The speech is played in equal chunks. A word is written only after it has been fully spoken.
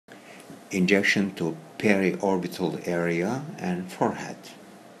injection to periorbital area and forehead.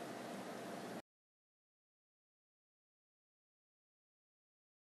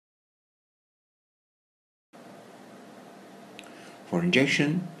 For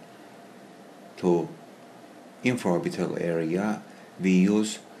injection to infraorbital area, we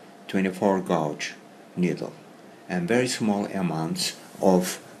use 24 gauge needle, and very small amounts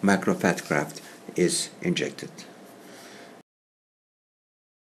of macrofat graft is injected.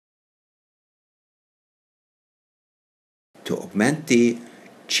 To augment the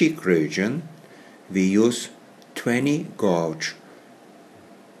cheek region, we use 20 gauge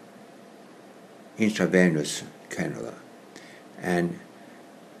intravenous cannula, and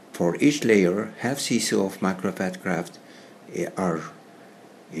for each layer, half cc of macrofat graft are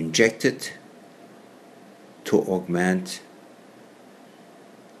injected to augment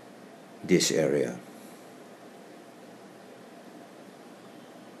this area.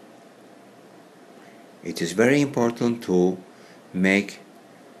 It is very important to make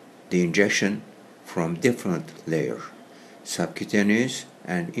the injection from different layers, subcutaneous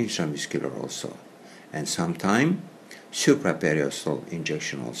and intramuscular also, and sometimes supraperiosteal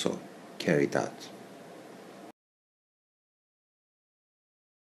injection also carried out.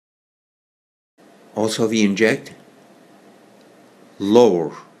 Also, we inject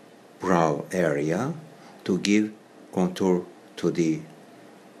lower brow area to give contour to the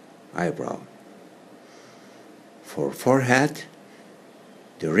eyebrow. For forehead,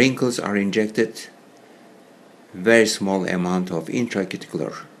 the wrinkles are injected very small amount of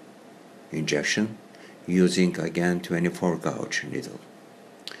intracuticular injection using again 24 gauge needle.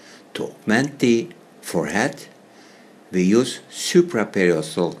 To augment the forehead, we use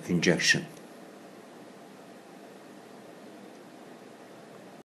supraperiosteal injection.